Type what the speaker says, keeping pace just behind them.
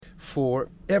for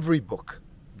every book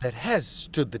that has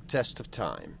stood the test of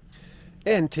time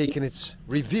and taken its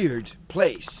revered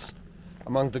place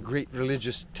among the great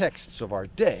religious texts of our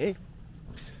day,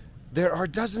 there are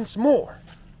dozens more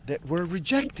that were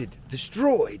rejected,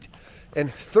 destroyed,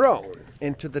 and thrown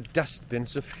into the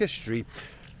dustbins of history.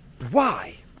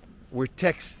 Why were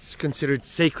texts considered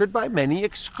sacred by many,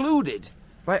 excluded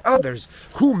by others?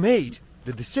 Who made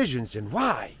the decisions and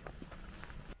why?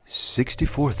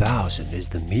 64,000 is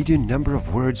the median number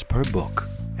of words per book.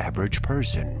 Average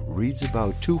person reads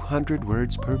about 200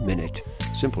 words per minute.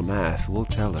 Simple math will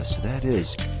tell us that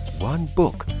is one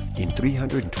book in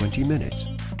 320 minutes.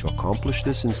 To accomplish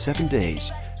this in 7 days,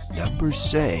 numbers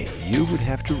say you would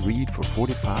have to read for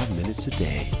 45 minutes a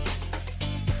day.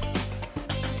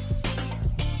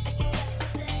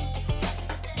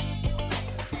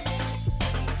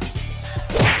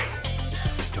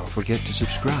 Don't forget to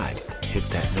subscribe. Hit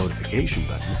that notification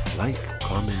button, like,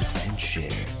 comment, and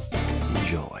share.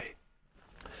 Enjoy.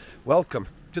 Welcome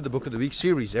to the Book of the Week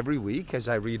series. Every week, as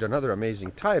I read another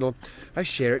amazing title, I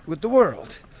share it with the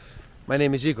world. My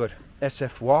name is Igor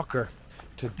S.F. Walker.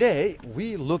 Today,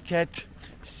 we look at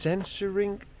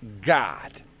Censoring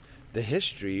God, the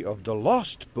history of the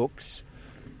lost books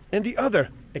and the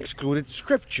other excluded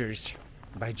scriptures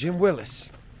by Jim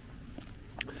Willis.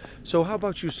 So how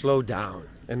about you slow down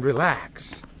and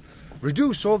relax?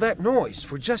 Reduce all that noise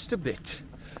for just a bit.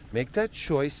 Make that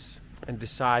choice and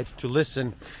decide to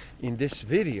listen. In this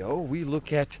video, we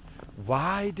look at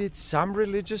why did some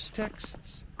religious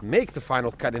texts make the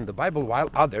final cut in the Bible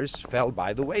while others fell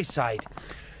by the wayside.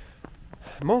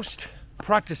 Most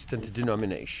Protestant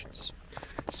denominations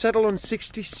settle on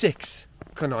 66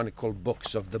 canonical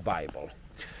books of the Bible,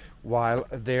 while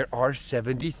there are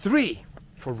 73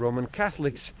 for Roman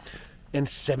Catholics and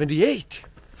 78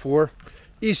 for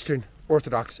Eastern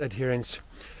Orthodox adherents.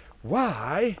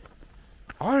 Why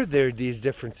are there these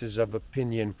differences of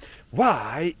opinion?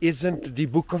 Why isn't the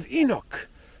book of Enoch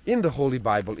in the Holy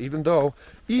Bible, even though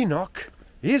Enoch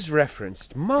is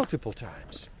referenced multiple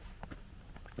times?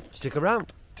 Stick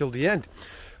around till the end.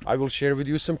 I will share with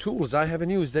you some tools I have in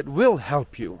use that will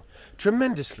help you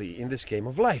tremendously in this game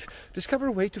of life. Discover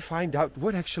a way to find out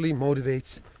what actually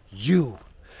motivates you,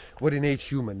 what innate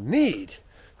human need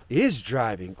is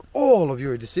driving all of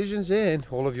your decisions and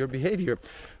all of your behavior.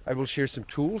 I will share some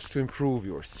tools to improve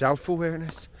your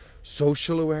self-awareness,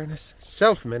 social awareness,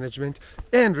 self-management,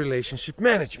 and relationship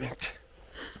management.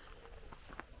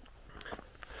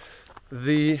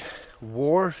 The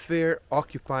warfare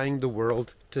occupying the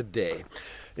world today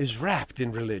is wrapped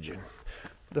in religion.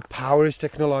 The power is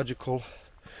technological,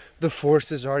 the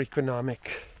forces are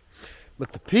economic,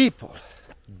 but the people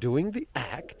doing the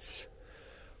acts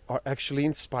are actually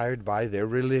inspired by their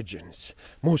religions.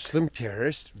 Muslim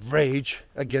terrorists rage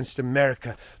against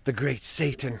America, the great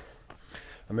Satan.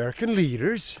 American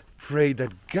leaders pray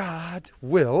that God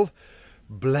will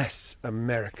bless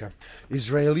America.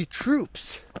 Israeli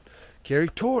troops carry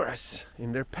Torahs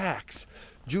in their packs.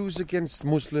 Jews against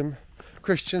Muslim,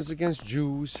 Christians against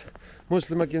Jews,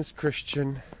 Muslim against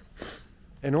Christian.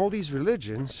 And all these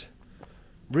religions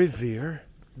revere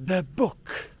the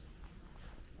book.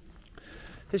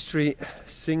 History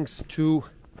sings two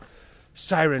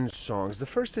siren songs. The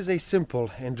first is a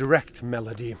simple and direct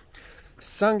melody,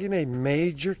 sung in a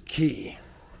major key,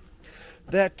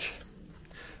 that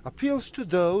appeals to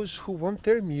those who want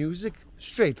their music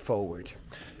straightforward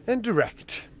and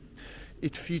direct.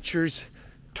 It features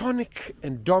tonic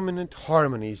and dominant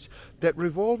harmonies that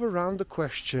revolve around the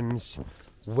questions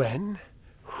when,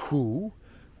 who,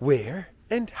 where,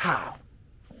 and how.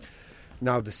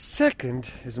 Now the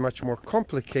second is much more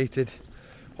complicated,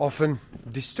 often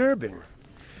disturbing,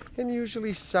 and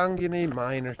usually sung in a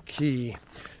minor key.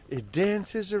 It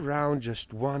dances around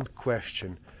just one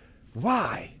question: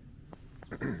 why?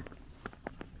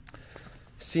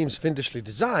 Seems fiendishly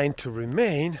designed to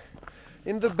remain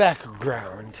in the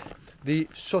background, the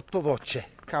sottovoce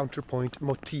counterpoint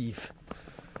motif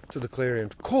to the clarion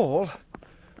call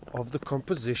of the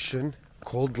composition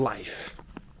called life.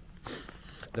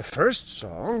 The first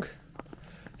song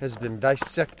has been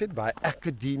dissected by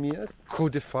academia,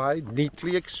 codified,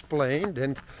 neatly explained,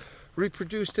 and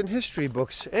reproduced in history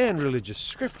books and religious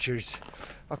scriptures,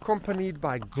 accompanied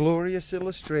by glorious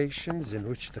illustrations in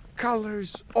which the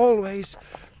colors always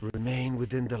remain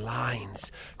within the lines.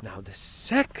 Now the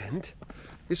second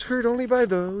is heard only by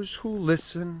those who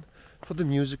listen for the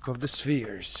music of the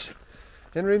spheres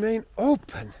and remain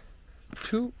open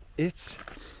to its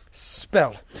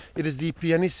spell. It is the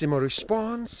pianissimo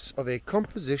response of a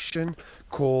composition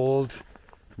called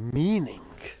meaning.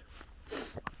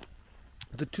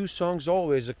 The two songs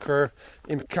always occur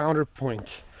in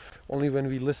counterpoint. Only when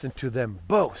we listen to them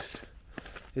both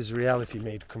is reality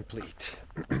made complete.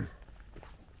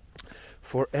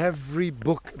 For every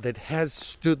book that has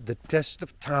stood the test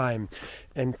of time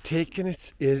and taken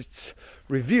its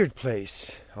revered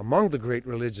place among the great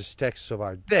religious texts of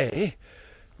our day,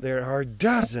 there are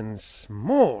dozens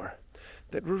more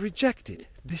that were rejected,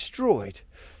 destroyed,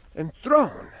 and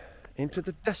thrown into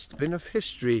the dustbin of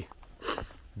history.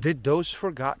 Did those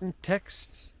forgotten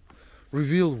texts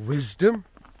reveal wisdom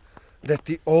that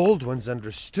the old ones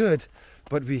understood,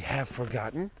 but we have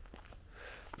forgotten?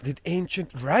 Did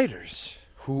ancient writers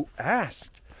who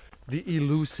asked the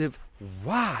elusive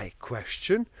why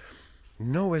question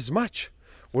know as much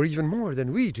or even more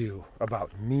than we do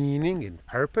about meaning and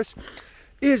purpose?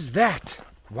 Is that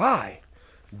why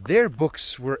their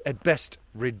books were at best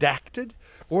redacted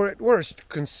or at worst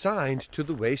consigned to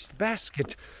the waste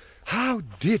basket? How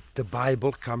did the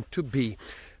Bible come to be?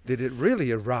 Did it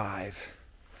really arrive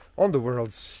on the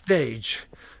world's stage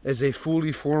as a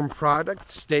fully formed product,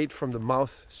 straight from the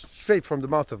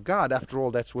mouth of God? After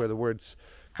all, that's where the words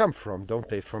come from, don't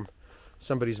they? From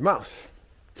somebody's mouth.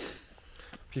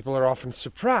 People are often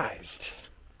surprised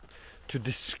to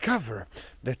discover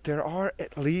that there are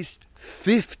at least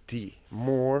 50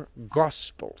 more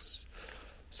Gospels,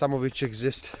 some of which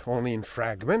exist only in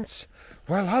fragments,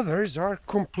 while others are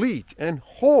complete and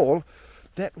whole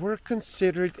that were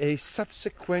considered a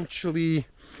subsequently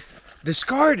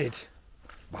discarded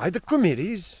by the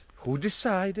committees who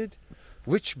decided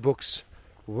which books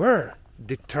were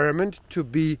determined to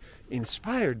be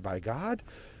inspired by God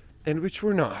and which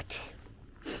were not.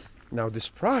 Now, this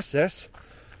process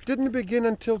didn't begin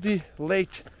until the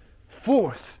late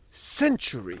 4th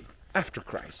century after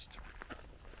Christ.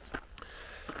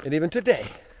 And even today,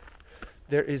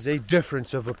 there is a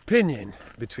difference of opinion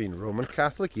between Roman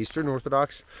Catholic, Eastern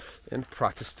Orthodox, and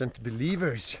Protestant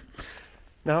believers.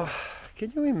 Now,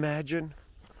 can you imagine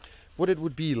what it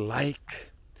would be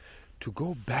like to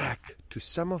go back to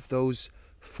some of those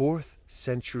 4th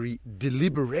century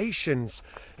deliberations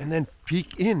and then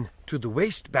peek into the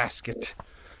wastebasket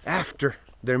after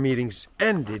their meetings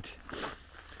ended?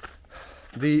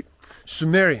 The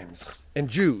Sumerians and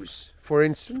Jews, for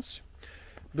instance,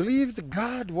 believed that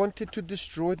God wanted to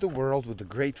destroy the world with a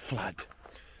great flood.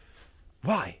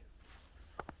 Why?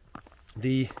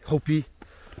 The Hopi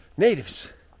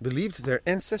natives believed their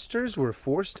ancestors were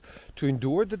forced to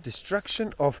endure the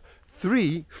destruction of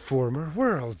 3 former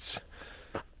worlds.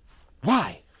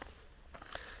 Why?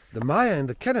 The Maya and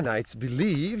the Canaanites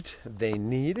believed they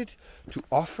needed to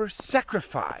offer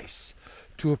sacrifice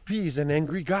to appease an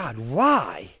angry God.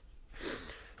 Why?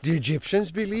 The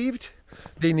Egyptians believed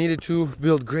they needed to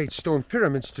build great stone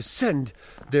pyramids to send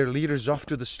their leaders off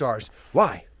to the stars.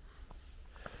 Why?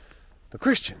 The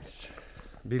Christians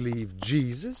believed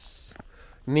Jesus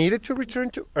needed to return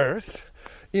to earth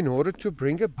in order to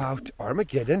bring about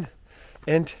Armageddon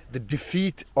and the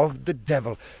defeat of the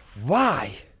devil.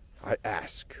 Why, I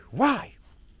ask, why?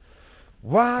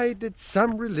 Why did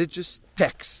some religious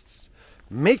texts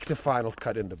make the final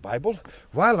cut in the Bible,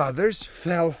 while others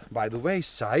fell by the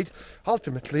wayside?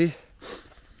 Ultimately,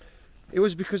 it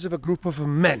was because of a group of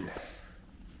men.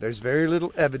 There's very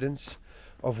little evidence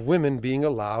of women being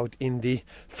allowed in the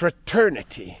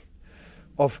fraternity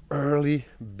of early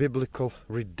biblical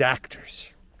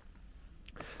redactors.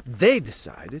 They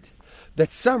decided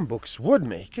that some books would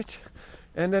make it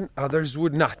and then others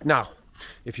would not. Now,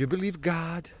 if you believe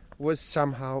God was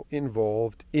somehow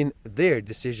involved in their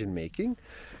decision making,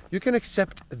 you can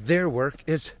accept their work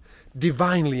as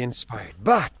divinely inspired.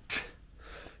 But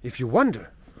if you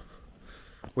wonder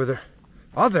whether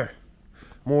other,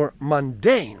 more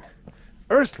mundane,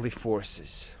 earthly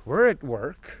forces were at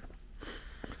work,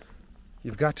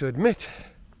 you've got to admit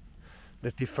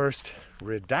that the first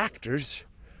redactors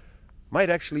might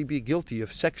actually be guilty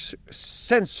of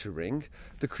censoring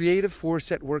the creative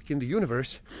force at work in the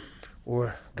universe,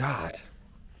 or God.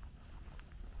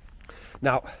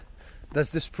 Now,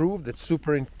 does this prove that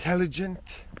super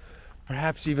intelligent,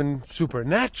 perhaps even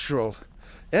supernatural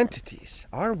entities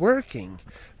are working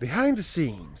behind the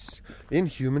scenes in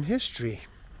human history?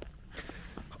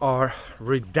 Are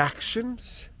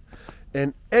redactions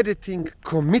and editing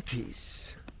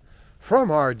committees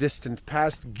from our distant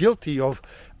past guilty of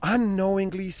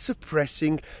unknowingly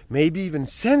suppressing, maybe even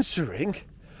censoring,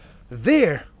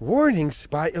 their warnings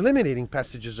by eliminating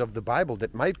passages of the Bible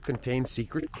that might contain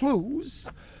secret clues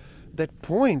that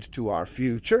point to our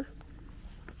future?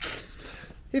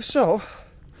 If so,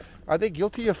 are they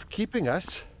guilty of keeping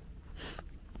us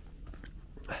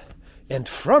and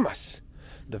from us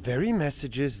the very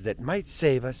messages that might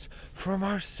save us from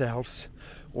ourselves,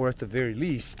 or at the very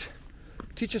least,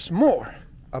 teach us more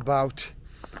about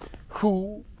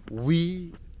who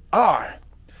we are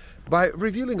by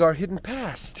revealing our hidden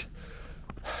past.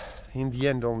 In the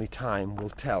end, only time will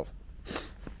tell.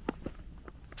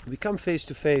 We come face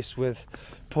to face with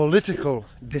political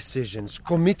decisions,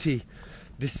 committee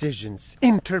decisions,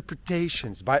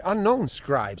 interpretations by unknown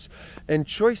scribes, and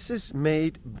choices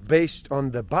made based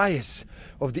on the bias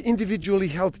of the individually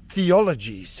held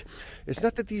theologies. It's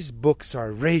not that these books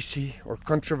are racy or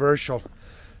controversial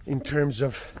in terms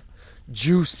of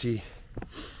juicy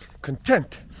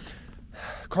content.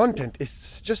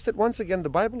 It's just that once again the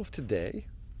Bible of today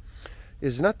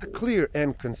is not the clear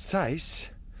and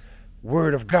concise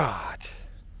Word of God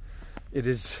it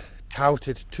is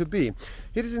touted to be.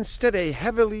 It is instead a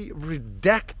heavily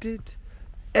redacted,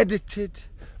 edited,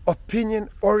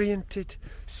 opinion-oriented,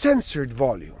 censored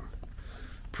volume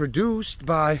produced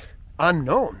by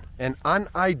unknown and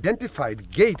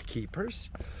unidentified gatekeepers,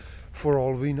 for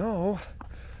all we know,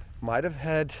 might have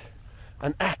had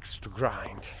an axe to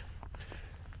grind.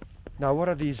 Now, what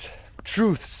are these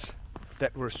truths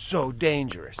that were so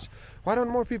dangerous? Why don't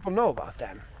more people know about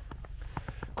them?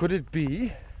 Could it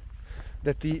be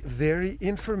that the very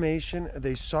information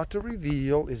they sought to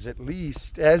reveal is at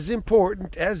least as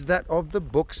important as that of the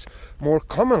books more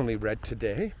commonly read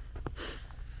today?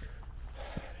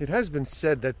 It has been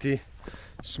said that the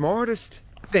smartest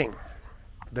thing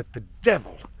that the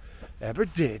devil ever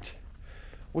did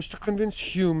was to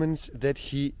convince humans that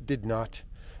he did not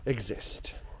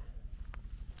exist.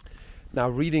 Now,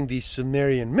 reading the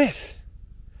Sumerian myth,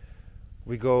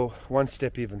 we go one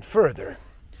step even further.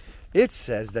 It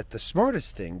says that the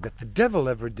smartest thing that the devil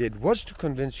ever did was to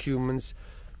convince humans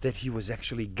that he was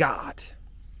actually God.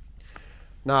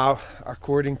 Now,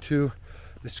 according to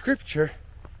the scripture,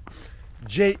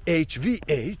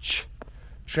 JHVH,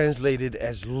 translated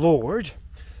as Lord,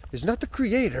 is not the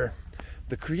creator.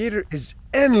 The creator is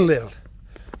Enlil,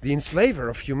 the enslaver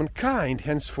of humankind,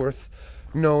 henceforth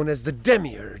known as the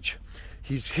demiurge.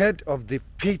 He's head of the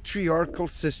patriarchal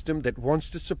system that wants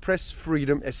to suppress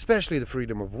freedom, especially the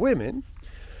freedom of women.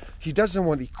 He doesn't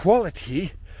want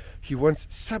equality. He wants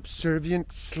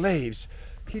subservient slaves.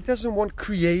 He doesn't want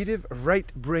creative,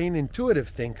 right-brain, intuitive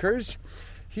thinkers.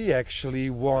 He actually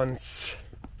wants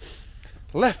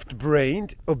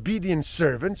left-brained, obedient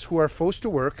servants who are forced to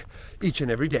work each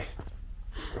and every day.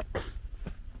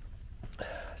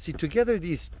 See, together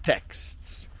these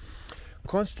texts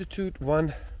constitute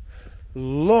one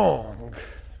long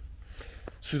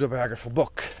pseudobiographical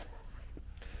book.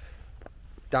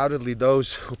 Undoubtedly,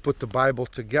 those who put the Bible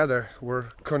together were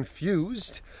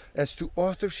confused as to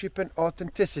authorship and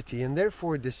authenticity, and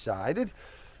therefore decided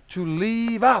to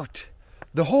leave out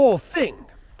the whole thing,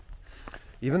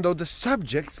 even though the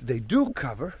subjects they do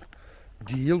cover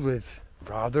deal with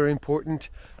rather important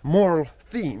moral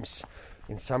themes.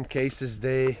 In some cases,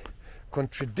 they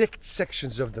contradict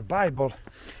sections of the Bible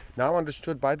now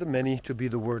understood by the many to be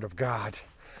the Word of God.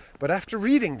 But after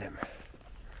reading them,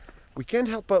 we can't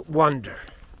help but wonder,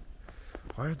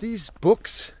 are these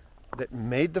books that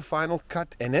made the final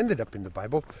cut and ended up in the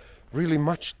Bible really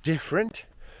much different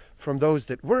from those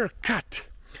that were cut?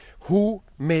 Who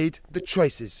made the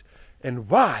choices and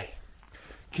why?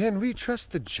 Can we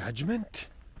trust the judgment?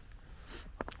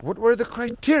 What were the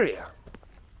criteria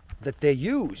that they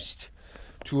used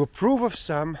to approve of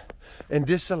some and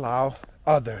disallow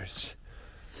others?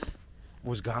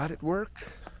 Was God at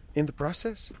work in the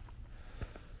process?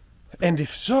 And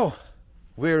if so,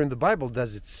 where in the Bible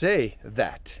does it say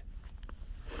that?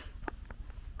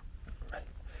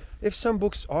 If some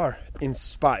books are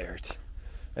inspired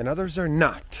and others are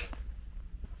not,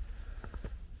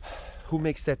 who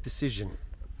makes that decision?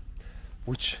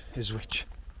 Which is which?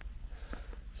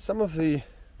 Some of the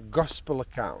gospel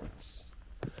accounts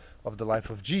of the life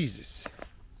of Jesus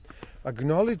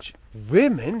acknowledge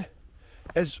women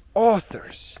as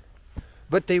authors,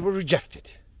 but they were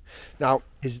rejected. Now,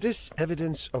 is this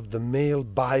evidence of the male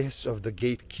bias of the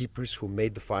gatekeepers who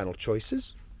made the final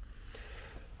choices?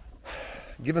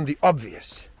 Given the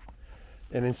obvious,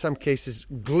 and in some cases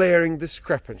glaring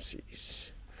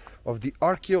discrepancies of the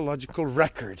archaeological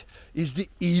record, is the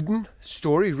Eden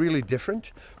story really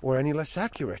different or any less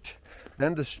accurate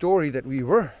than the story that we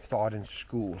were taught in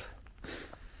school?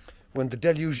 When the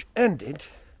deluge ended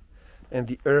and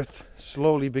the earth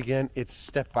slowly began its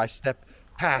step-by-step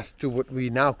path to what we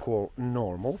now call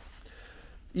normal,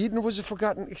 Eden was a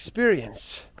forgotten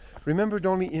experience, remembered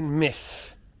only in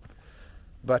myth.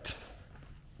 But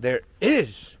there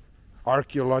is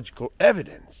archaeological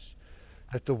evidence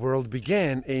that the world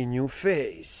began a new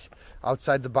phase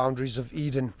outside the boundaries of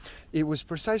Eden. It was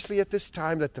precisely at this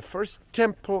time that the first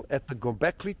temple at the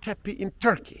Göbekli Tepe in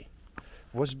Turkey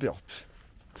was built,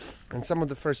 and some of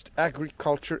the first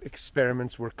agriculture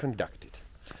experiments were conducted.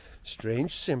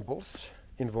 Strange symbols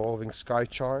involving sky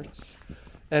charts,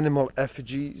 animal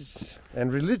effigies,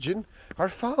 and religion are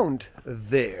found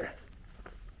there.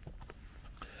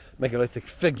 Megalithic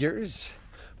figures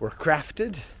were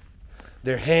crafted.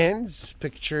 Their hands,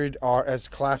 pictured, are as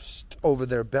clasped over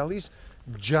their bellies,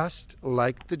 just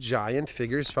like the giant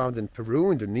figures found in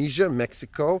Peru, Indonesia,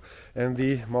 Mexico, and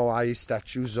the Moai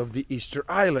statues of the Easter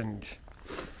Island.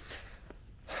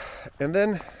 And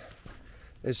then,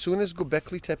 as soon as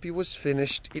Göbekli Tepe was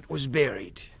finished, it was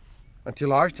buried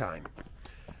until our time.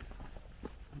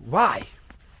 Why?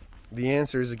 The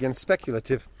answer is again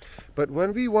speculative. But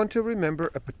when we want to remember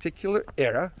a particular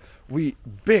era, we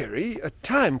bury a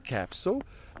time capsule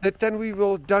that then we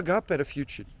will dug up at a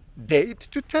future date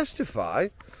to testify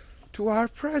to our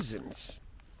presence,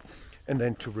 and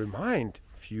then to remind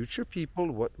future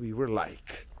people what we were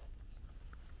like.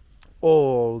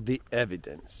 All the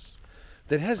evidence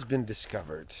that has been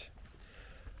discovered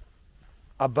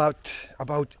about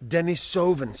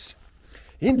Denisovans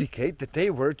indicate that they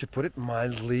were, to put it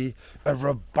mildly, a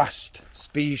robust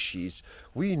species.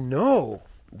 We know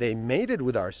they mated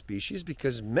with our species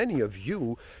because many of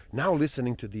you now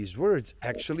listening to these words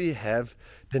actually have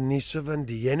Denisovan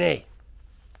DNA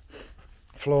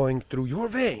flowing through your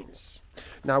veins.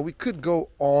 Now, we could go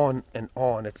on and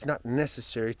on. It's not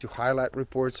necessary to highlight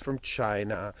reports from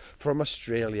China, from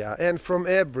Australia, and from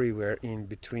everywhere in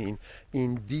between.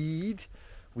 Indeed,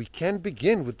 we can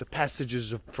begin with the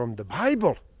passages from the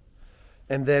Bible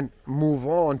and then move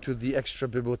on to the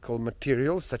extra-biblical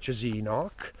materials such as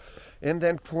Enoch, and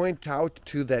then point out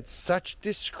to that such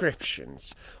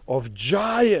descriptions of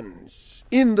giants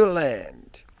in the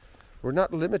land were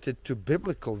not limited to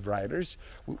biblical writers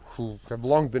who have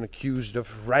long been accused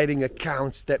of writing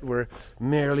accounts that were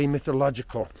merely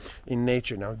mythological in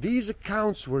nature. Now, these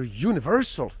accounts were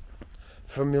universal,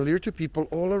 familiar to people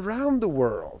all around the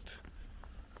world.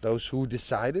 Those who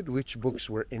decided which books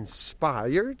were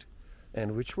inspired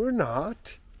and which were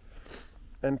not,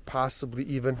 and possibly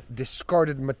even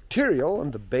discarded material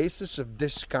on the basis of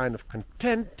this kind of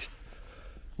content,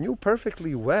 knew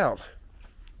perfectly well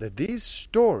that these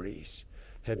stories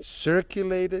had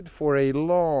circulated for a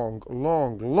long,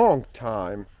 long, long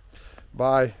time.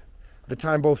 By the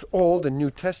time both Old and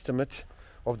New Testament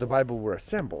of the Bible were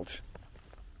assembled,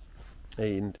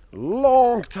 a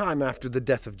long time after the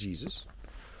death of Jesus,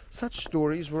 such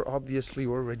stories were obviously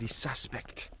already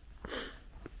suspect.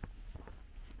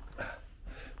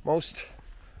 Most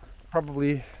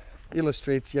probably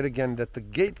illustrates yet again that the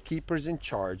gatekeepers in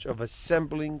charge of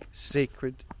assembling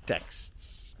sacred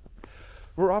texts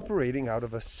were operating out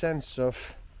of a sense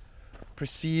of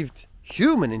perceived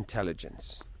human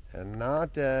intelligence, and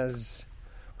not as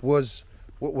was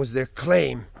what was their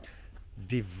claim,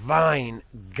 divine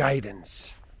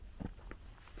guidance.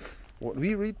 What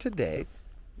we read today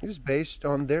is based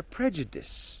on their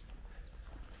prejudice,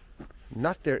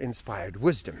 not their inspired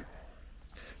wisdom.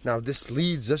 Now, this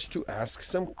leads us to ask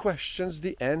some questions,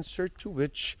 the answer to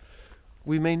which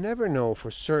we may never know for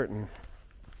certain.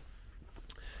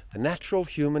 The natural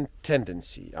human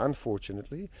tendency,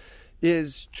 unfortunately,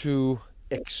 is to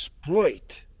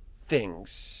exploit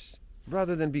things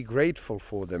rather than be grateful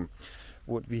for them.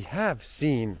 What we have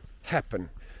seen happen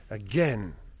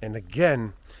again and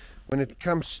again when it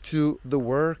comes to the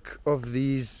work of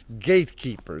these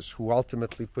gatekeepers who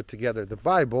ultimately put together the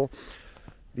Bible,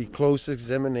 the close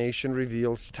examination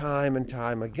reveals time and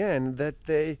time again that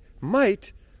they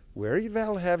might very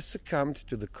well have succumbed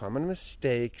to the common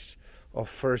mistakes of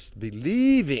first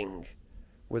believing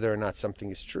whether or not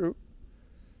something is true,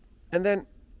 and then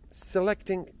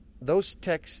selecting those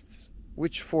texts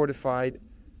which fortified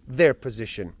their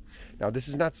position. Now, this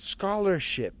is not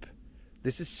scholarship.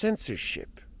 This is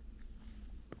censorship.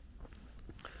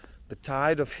 The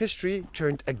tide of history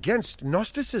turned against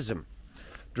Gnosticism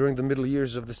during the middle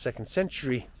years of the 2nd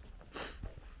century.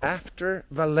 After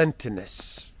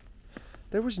Valentinus,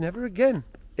 there was never again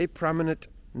a prominent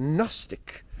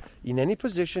Gnostic in any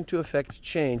position to effect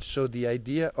change. So the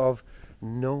idea of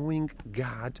knowing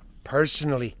God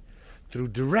personally through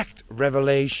direct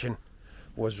revelation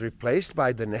was replaced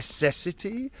by the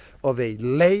necessity of a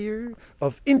layer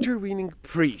of intervening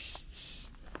priests.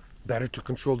 Better to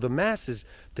control the masses,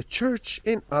 the church,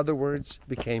 in other words,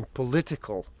 became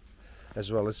political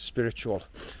as well as spiritual.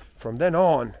 From then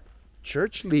on,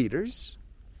 church leaders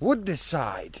would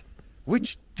decide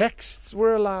which texts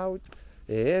were allowed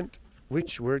and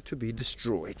which were to be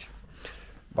destroyed.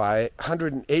 By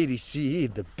 180 CE,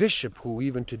 the bishop, who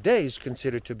even today is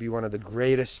considered to be one of the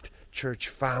greatest church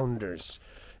founders,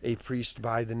 a priest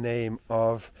by the name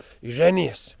of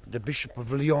Irenaeus, the Bishop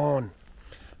of Lyon,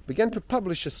 began to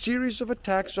publish a series of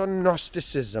attacks on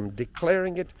Gnosticism,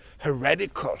 declaring it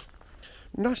heretical.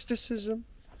 Gnosticism,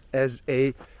 as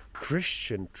a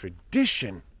Christian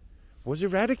tradition, was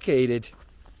eradicated.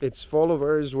 Its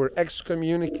followers were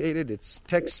excommunicated, its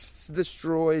texts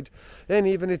destroyed, and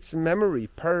even its memory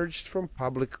purged from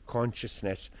public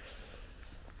consciousness.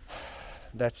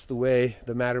 That's the way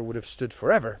the matter would have stood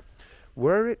forever,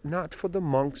 were it not for the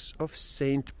monks of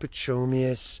Saint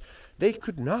Pachomius. They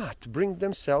could not bring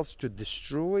themselves to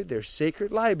destroy their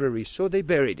sacred library, so they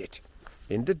buried it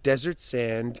in the desert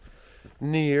sand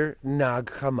near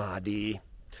Nag Hammadi,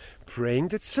 praying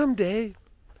that someday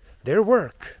their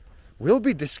work will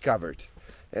be discovered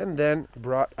and then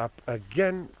brought up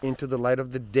again into the light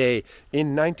of the day.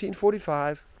 In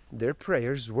 1945, their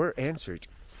prayers were answered.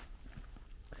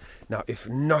 Now, if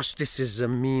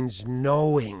Gnosticism means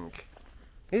knowing,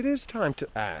 it is time to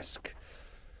ask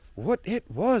what it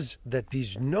was that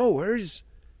these knowers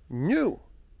knew.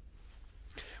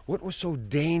 What was so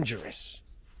dangerous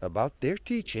about their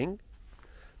teaching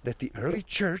that the early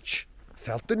church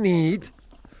felt the need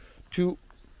to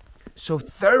so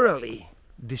thoroughly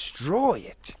destroy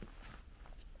it?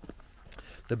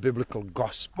 The biblical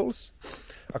Gospels,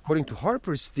 according to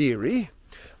Harper's theory,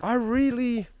 are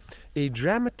really a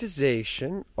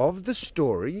dramatization of the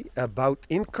story about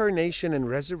incarnation and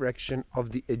resurrection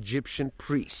of the Egyptian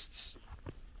priests.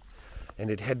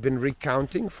 And it had been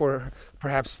recounting for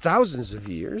perhaps thousands of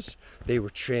years. They were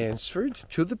transferred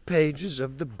to the pages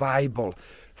of the Bible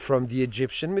from the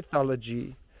Egyptian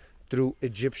mythology through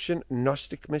Egyptian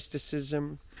Gnostic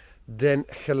mysticism, then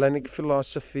Hellenic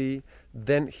philosophy,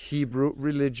 then Hebrew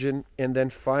religion, and then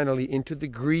finally into the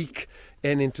Greek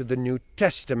and into the New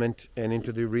Testament and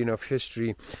into the arena of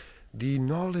history. The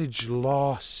knowledge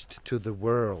lost to the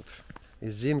world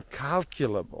is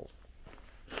incalculable.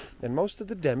 And most of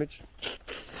the damage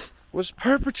was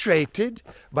perpetrated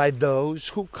by those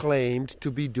who claimed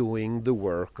to be doing the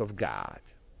work of God.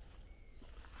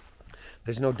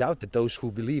 There's no doubt that those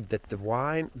who believed that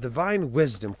divine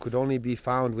wisdom could only be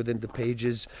found within the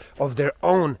pages of their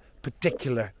own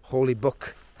particular holy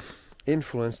book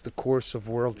influenced the course of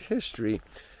world history.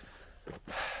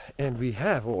 And we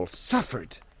have all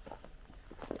suffered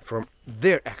from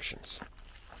their actions.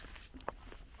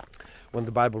 When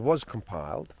the Bible was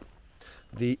compiled,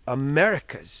 the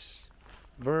Americas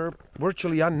were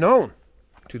virtually unknown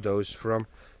to those from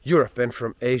Europe and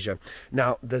from Asia.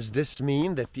 Now, does this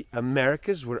mean that the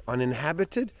Americas were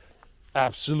uninhabited?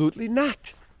 Absolutely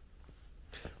not.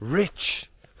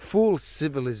 Rich, full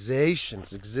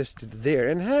civilizations existed there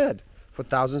and had for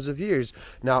thousands of years.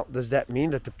 Now, does that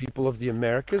mean that the people of the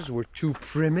Americas were too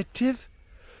primitive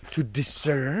to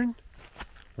discern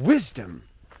wisdom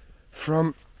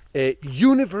from a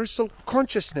universal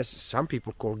consciousness, some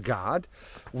people call God,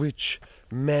 which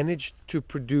managed to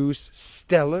produce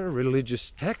stellar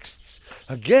religious texts?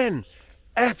 Again,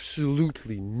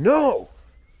 absolutely no.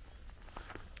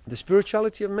 The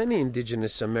spirituality of many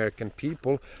indigenous American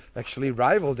people actually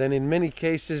rivaled and in many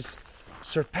cases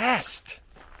surpassed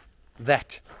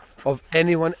that of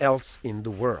anyone else in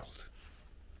the world.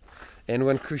 And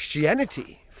when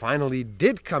Christianity finally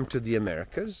did come to the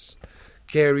Americas,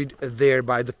 carried there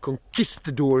by the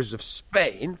conquistadors of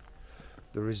Spain,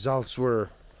 the results were,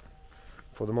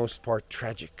 for the most part,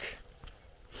 tragic.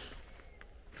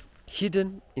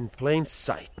 Hidden in plain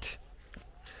sight,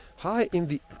 high in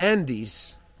the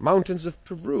Andes mountains of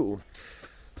Peru,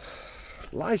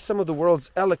 lie some of the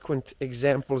world's eloquent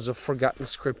examples of forgotten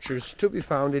scriptures to be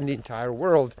found in the entire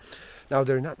world. Now,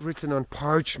 they're not written on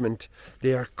parchment.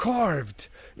 They are carved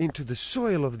into the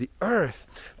soil of the earth,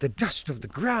 the dust of the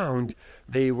ground.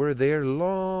 They were there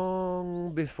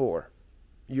long before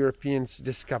Europeans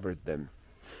discovered them.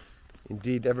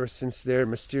 Indeed, ever since their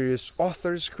mysterious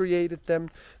authors created them,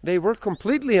 they were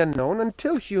completely unknown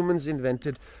until humans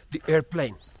invented the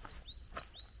airplane.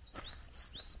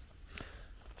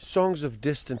 Songs of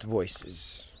distant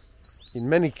voices. In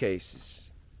many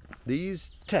cases,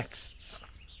 these texts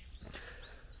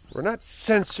were not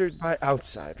censored by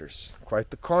outsiders. Quite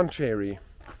the contrary.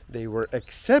 They were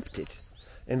accepted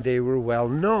and they were well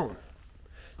known.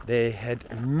 They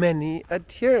had many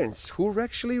adherents who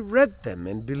actually read them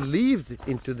and believed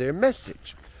into their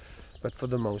message. But for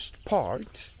the most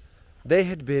part, they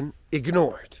had been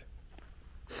ignored.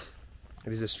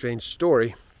 It is a strange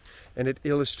story, and it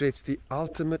illustrates the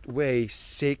ultimate way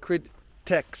sacred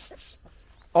texts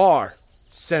are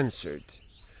censored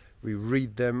We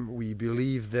read them, we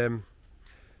believe them,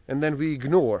 and then we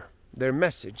ignore their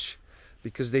message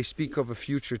because they speak of a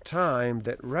future time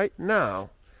that right now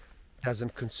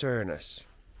doesn't concern us.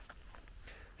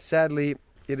 Sadly,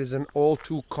 it is an all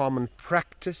too common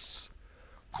practice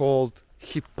called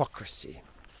hypocrisy.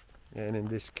 And in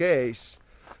this case,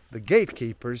 the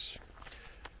gatekeepers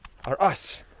are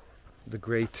us. The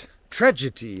great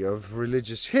tragedy of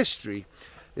religious history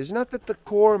is not that the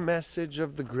core message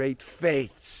of the great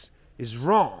faiths is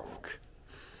wrong.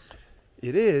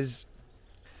 It is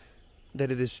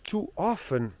that it is too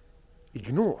often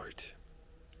ignored.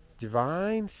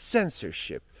 Divine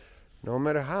censorship, no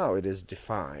matter how it is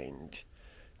defined,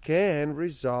 can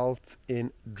result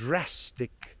in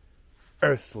drastic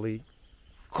earthly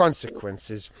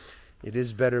consequences. It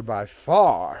is better by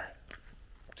far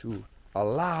to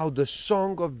allow the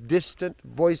song of distant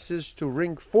voices to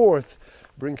ring forth,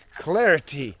 bring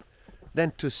clarity,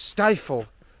 than to stifle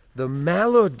the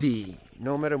melody,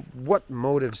 no matter what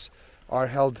motives are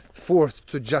held forth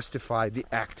to justify the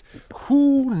act.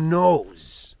 Who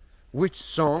knows which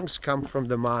songs come from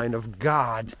the mind of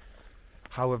God,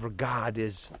 however God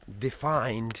is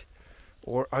defined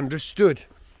or understood?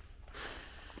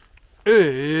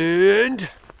 And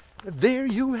there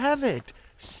you have it.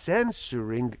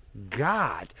 Censoring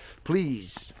God.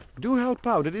 Please do help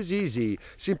out. It is easy.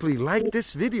 Simply like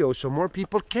this video so more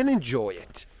people can enjoy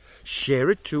it. Share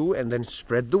it too, and then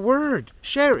spread the word.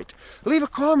 Share it. Leave a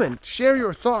comment. Share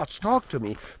your thoughts. Talk to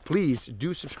me. Please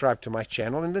do subscribe to my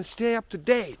channel and then stay up to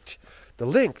date. The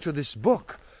link to this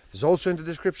book is also in the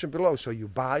description below, so you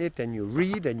buy it and you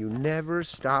read and you never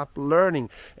stop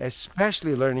learning,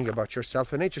 especially learning about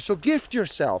yourself and nature. So gift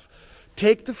yourself.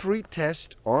 Take the free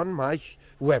test on my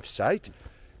website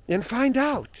and find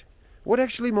out what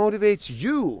actually motivates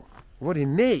you, what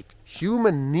innate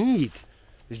human need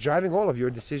is driving all of your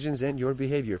decisions and your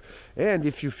behavior. And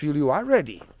if you feel you are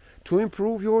ready to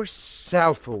improve your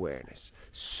self-awareness,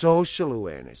 social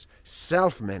awareness,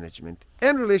 self-management,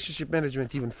 and relationship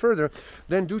management even further,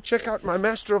 then do check out my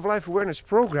Master of Life Awareness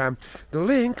program. The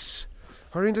links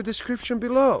are in the description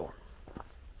below.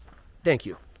 Thank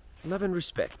you. Love and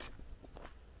respect.